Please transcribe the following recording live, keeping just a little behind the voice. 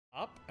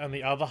up and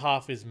the other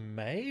half is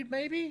made,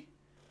 maybe?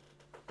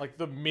 Like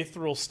the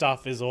mithril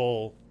stuff is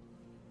all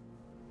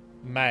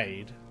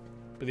made,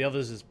 but the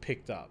others is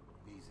picked up.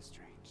 These are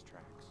strange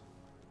tracks.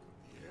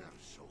 The air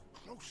is so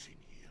close in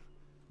here.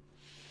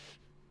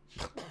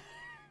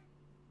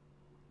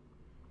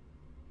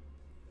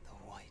 The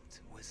white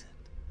wizard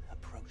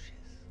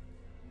approaches.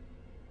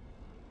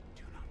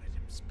 Do not let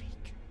him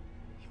speak.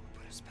 He will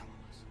put a spell on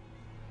us.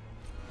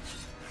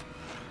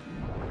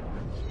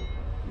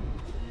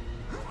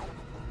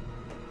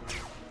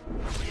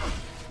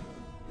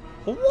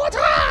 What?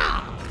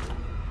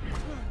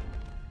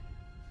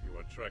 You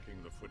are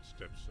tracking the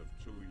footsteps of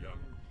two young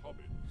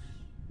hobbits.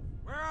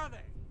 Where are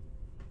they?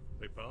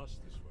 They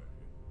passed this way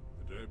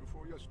the day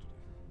before yesterday.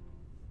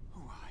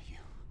 Who are you?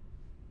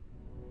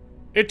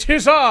 It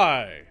is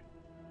I,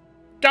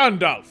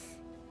 Gandalf.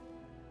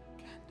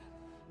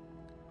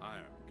 I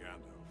am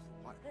Gandalf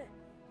the White.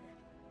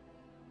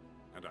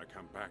 And I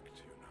come back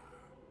to you now.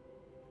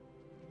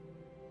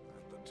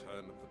 At the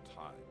turn of the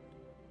tide,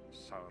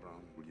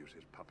 Sauron will use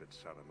his puppet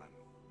Saruman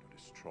to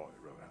destroy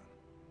Rohan.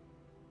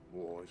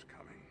 War is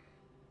coming.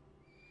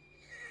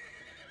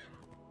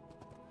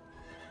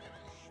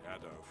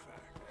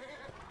 Shadowfang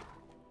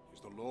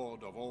is the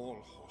lord of all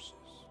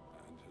horses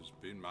and has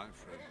been my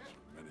friend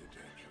through many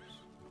dangers.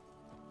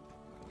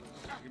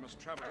 He must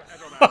travel to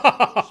Edoras at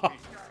full speed.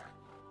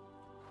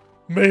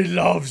 Me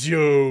loves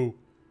you.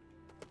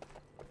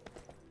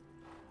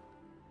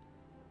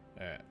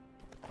 Alright,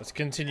 let's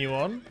continue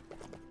on.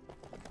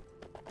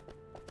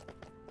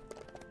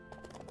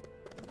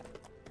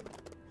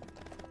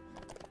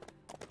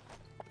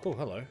 Oh,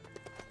 hello.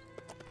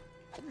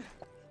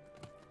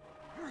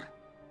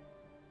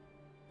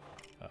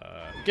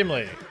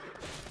 Gimli.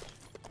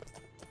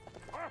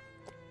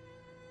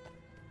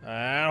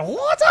 And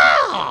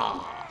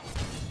water!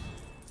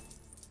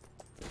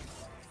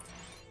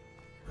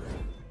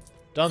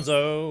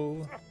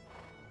 Dunzo.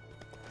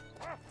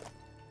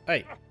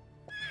 Hey.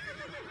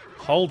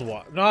 Hold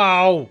Y.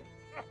 No!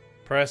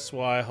 Press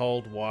Y,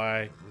 hold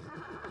Y.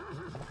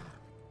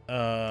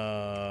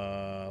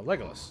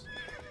 Legolas.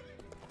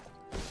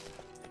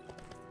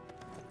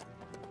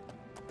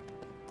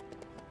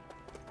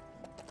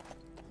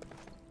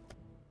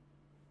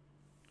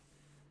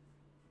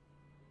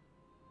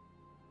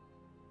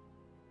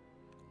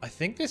 I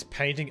think this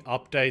painting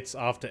updates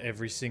after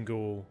every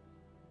single...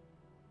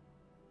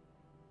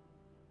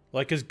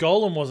 Like, because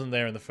Golem wasn't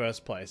there in the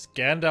first place.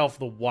 Gandalf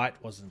the White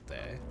wasn't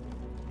there.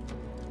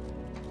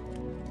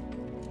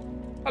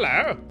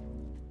 Hello!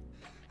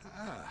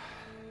 I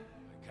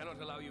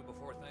cannot allow you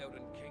before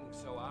Theoden King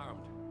so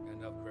armed,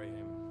 Gandalf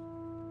Graham.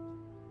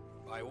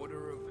 By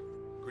order of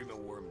Grima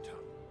Wormtongue.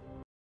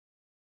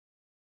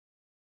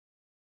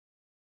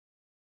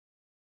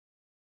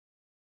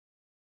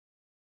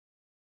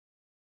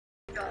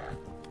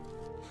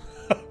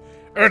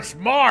 It's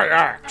my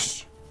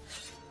axe!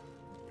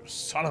 You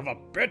son of a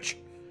bitch!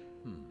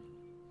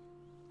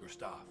 Your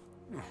staff.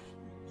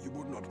 You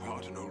would not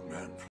part an old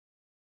man from...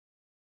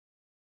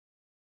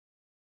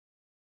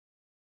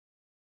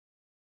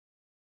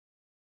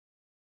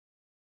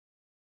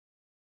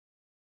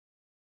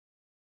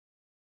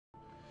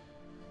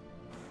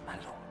 My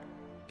lord,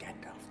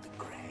 Gandalf the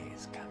Grey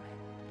is coming.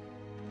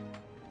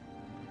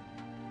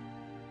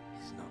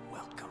 He's not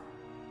welcome.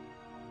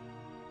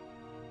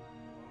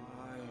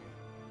 Why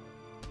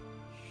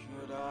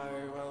should I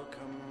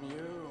welcome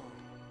you,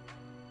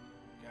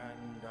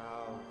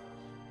 Gandalf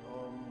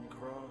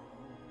Stormcrow?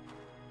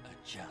 A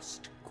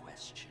just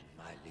question,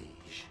 my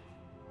liege.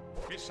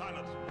 Be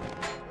silent!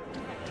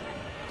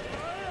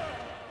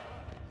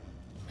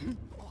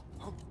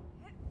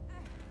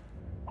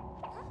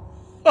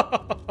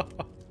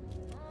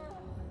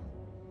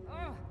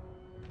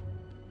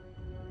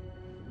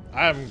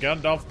 I'm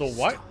Gandalf the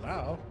White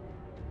now.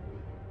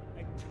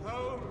 I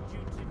told you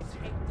to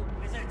take the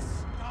wizard's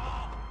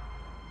staff.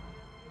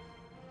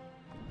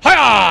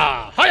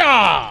 Hiya!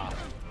 Hiya!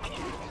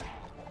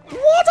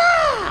 Water!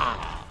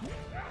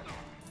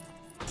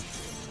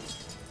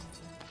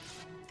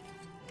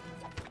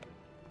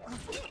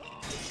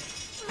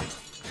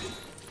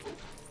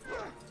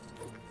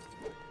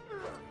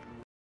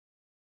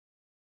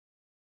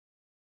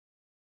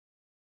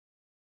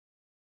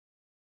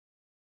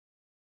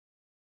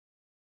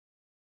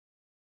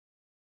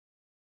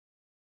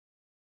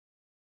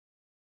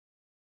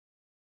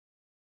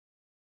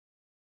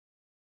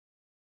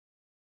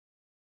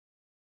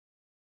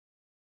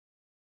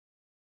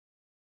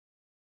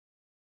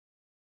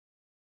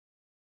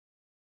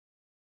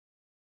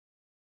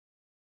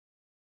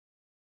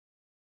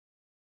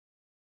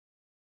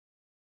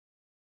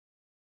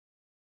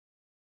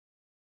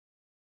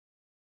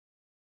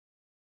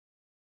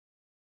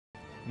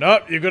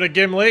 Nope, you got a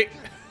Gimli.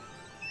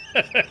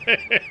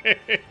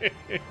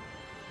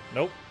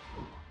 Nope.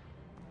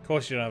 Of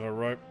course you don't have a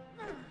rope.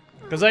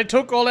 Because they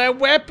took all our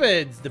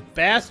weapons, the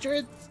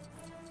bastards.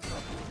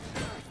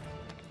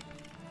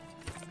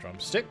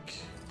 Drumstick.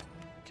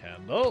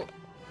 Candle.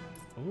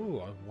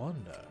 Ooh, I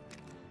wonder.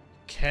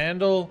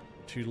 Candle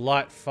to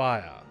light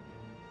fire.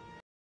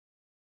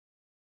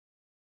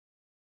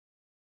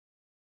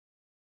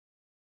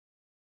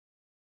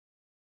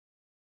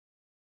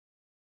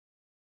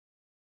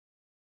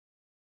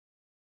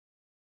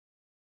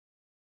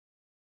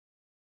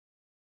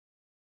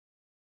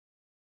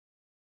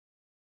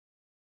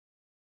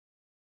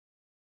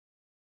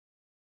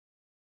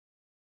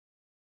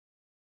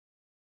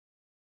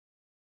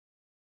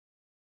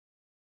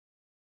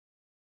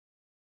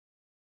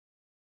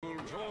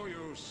 will draw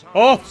you some.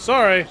 Oh,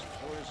 sorry.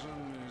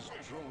 Poison is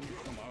drawn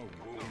from our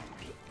wound.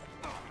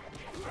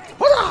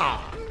 Hola!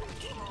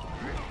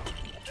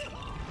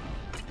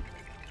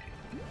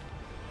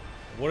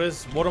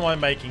 What am I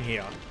making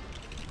here?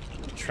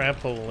 A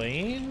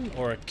trampoline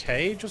or a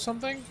cage or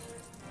something?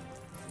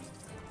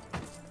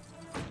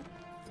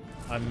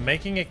 I'm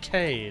making a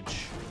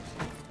cage.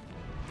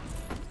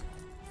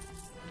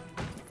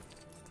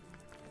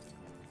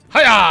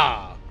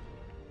 Hiya!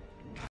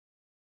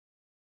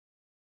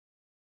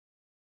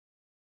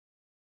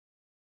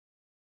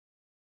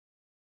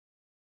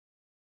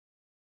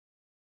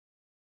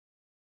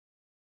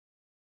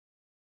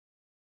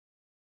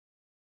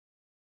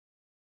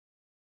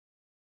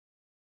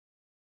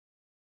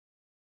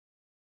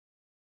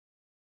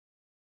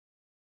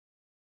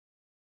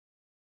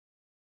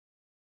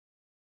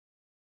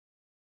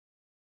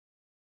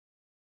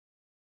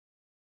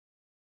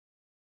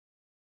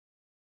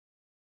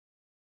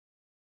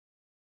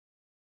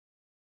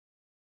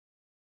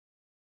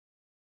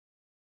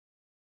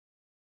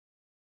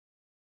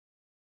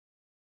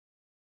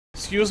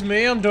 Excuse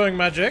me, I'm doing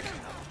magic.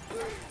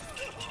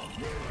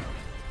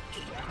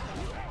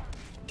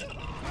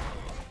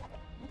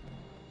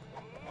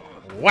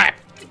 Whap!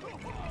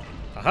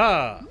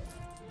 Aha!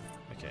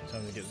 Okay,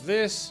 time to get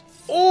this.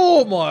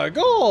 Oh my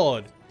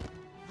god!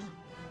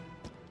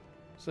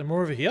 Is there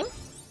more over here?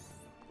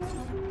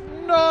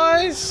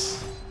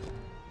 Nice!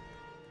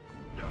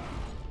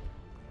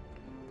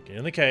 Get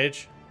in the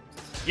cage.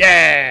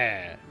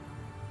 Yeah!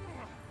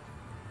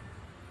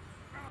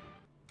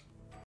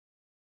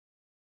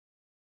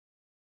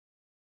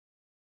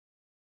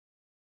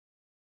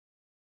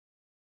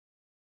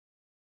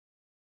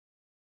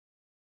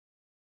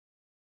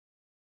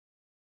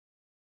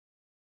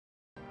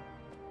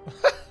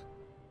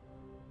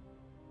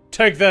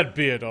 Take that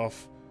beard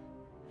off.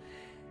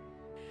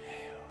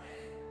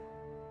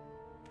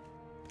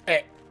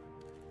 Eh.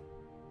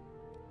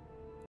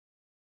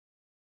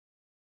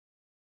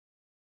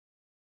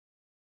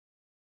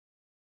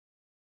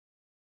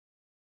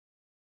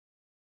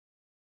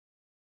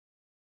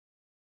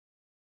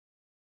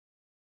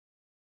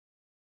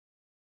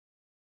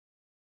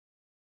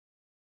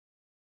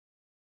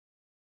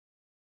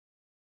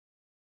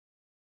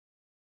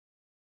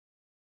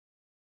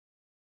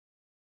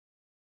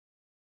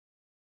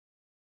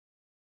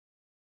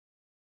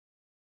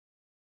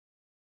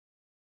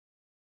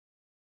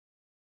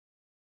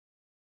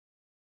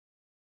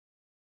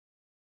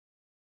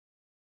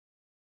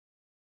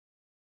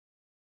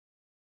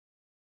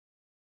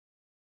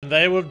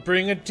 They would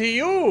bring it to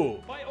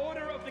you. By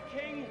order of the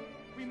king,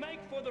 we make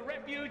for the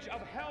refuge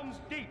of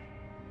Helm's Deep.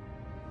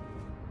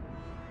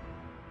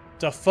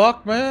 The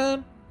fuck,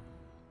 man?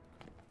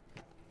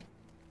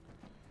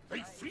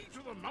 They flee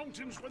to the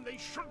mountains when they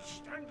should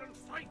stand and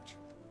fight.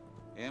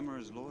 Aemir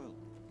is loyal.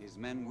 His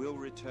men will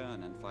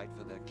return and fight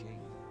for their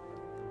king.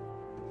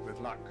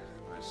 With luck,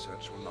 my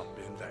search will not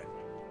be in vain.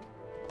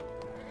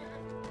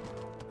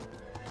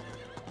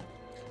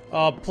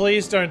 Oh,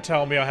 please don't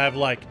tell me I have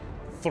like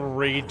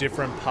 3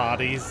 different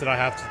parties that I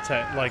have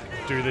to like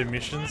do the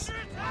missions.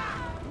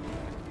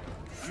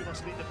 You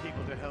must lead the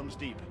people to Helm's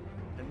Deep,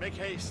 and make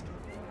haste.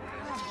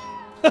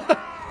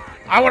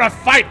 I want to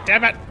fight,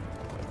 damn it!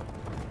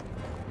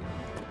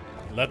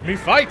 Let me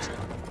fight!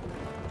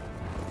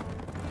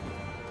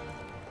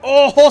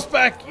 Oh,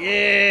 horseback!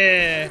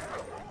 Yeah!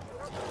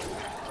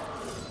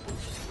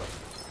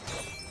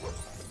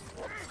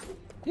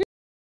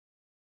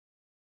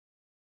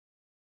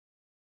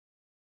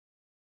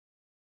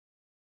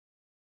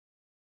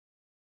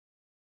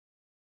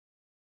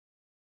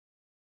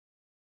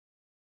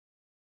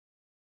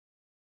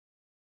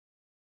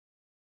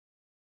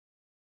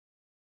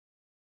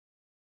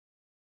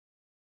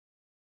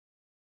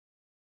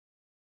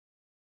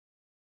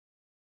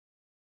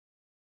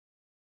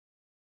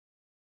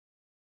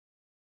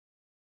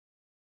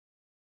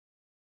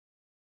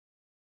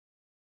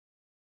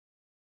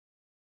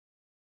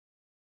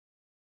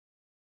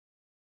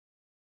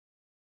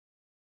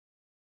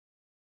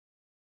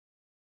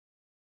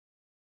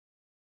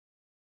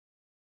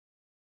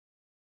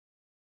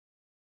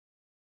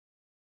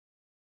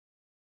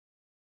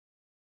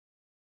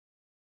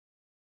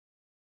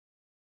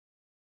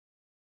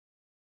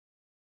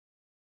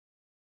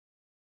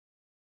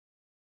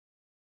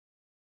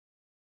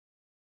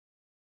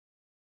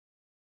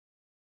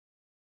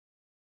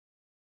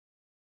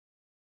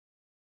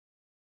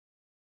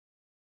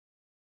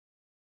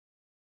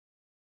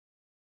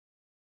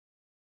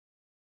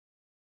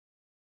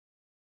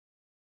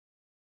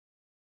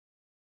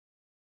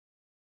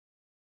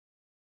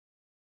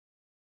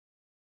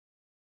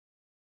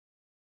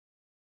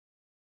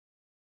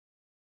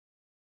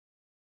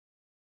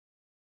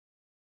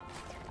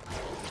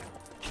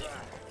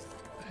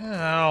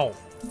 Ow.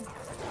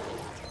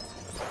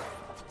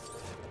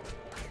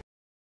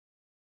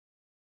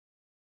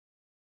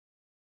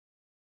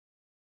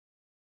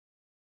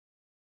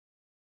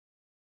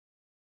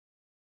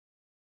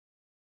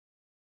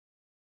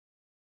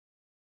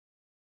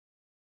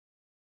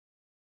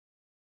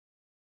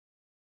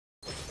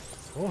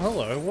 Oh,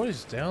 hello. What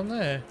is down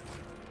there?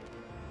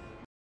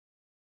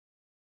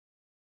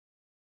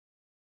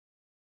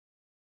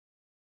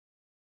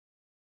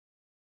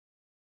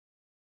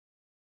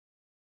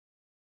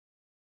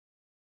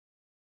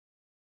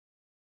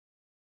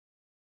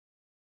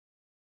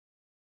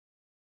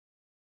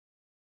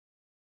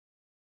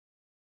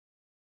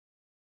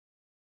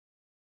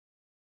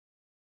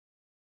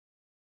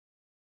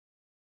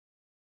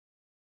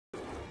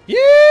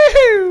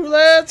 Yoo!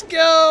 Let's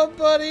go,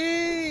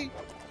 buddy!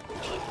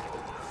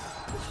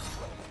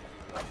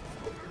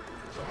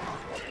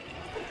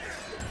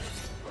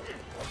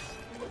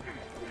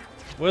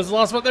 Where's the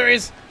last one? There he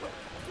is!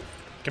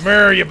 Come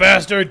here, you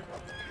bastard!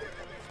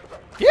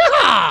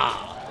 Yeah!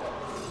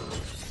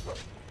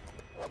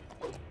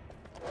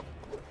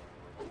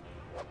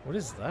 What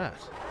is that?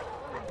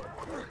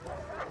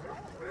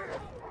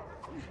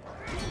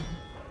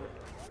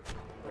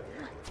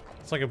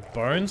 It's like a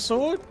bone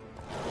sword?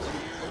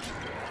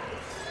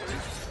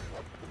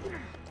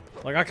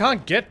 Like, I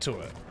can't get to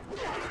it.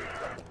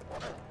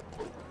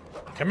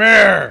 Come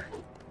here!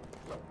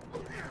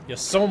 You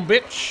son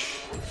bitch!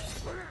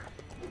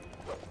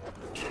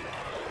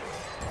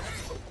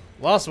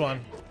 Last one.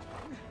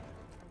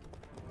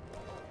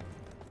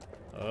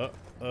 Where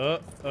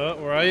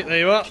are you? There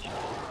you are.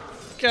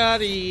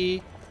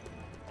 Got-y.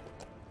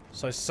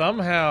 So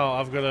somehow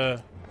I've got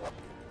to,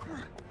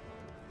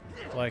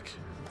 like,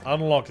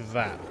 unlock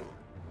that.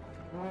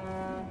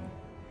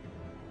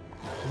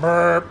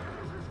 Burp.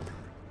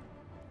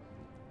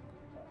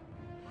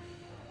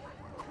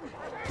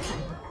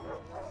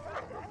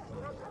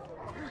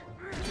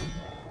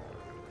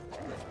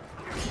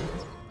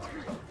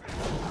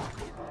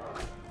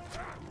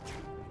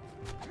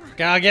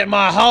 Gotta get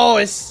my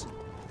horse!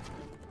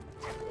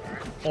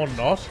 Or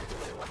not.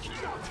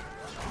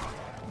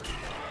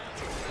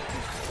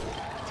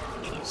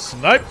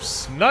 Snipe,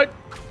 snipe!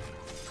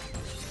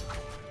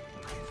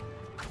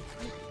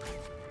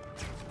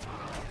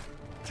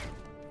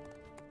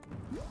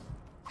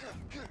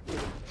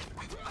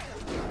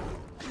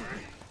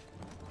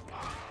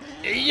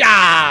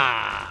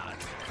 Yeah!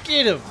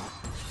 Get him!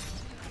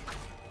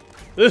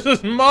 This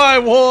is my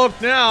walk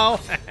now!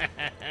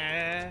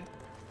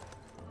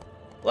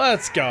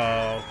 Let's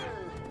go!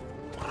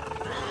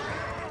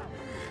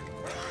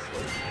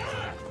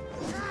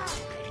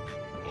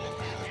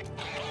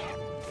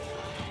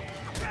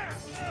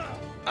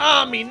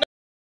 Army! No.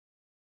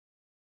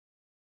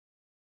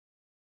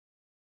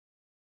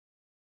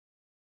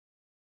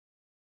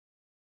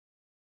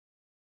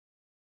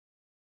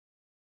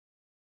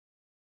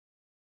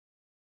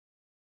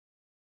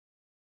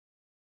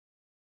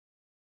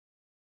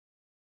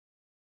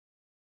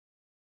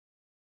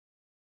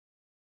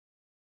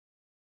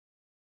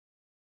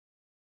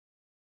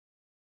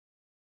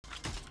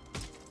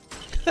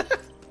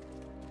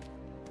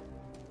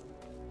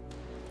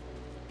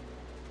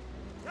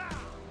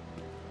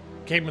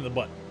 Kick him in the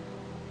butt.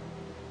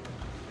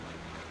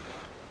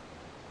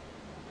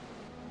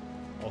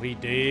 Oh, he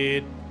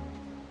did.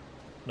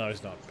 No,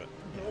 he's not, but...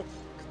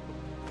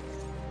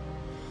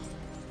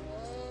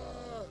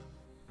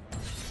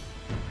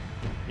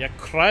 You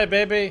cry,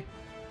 baby.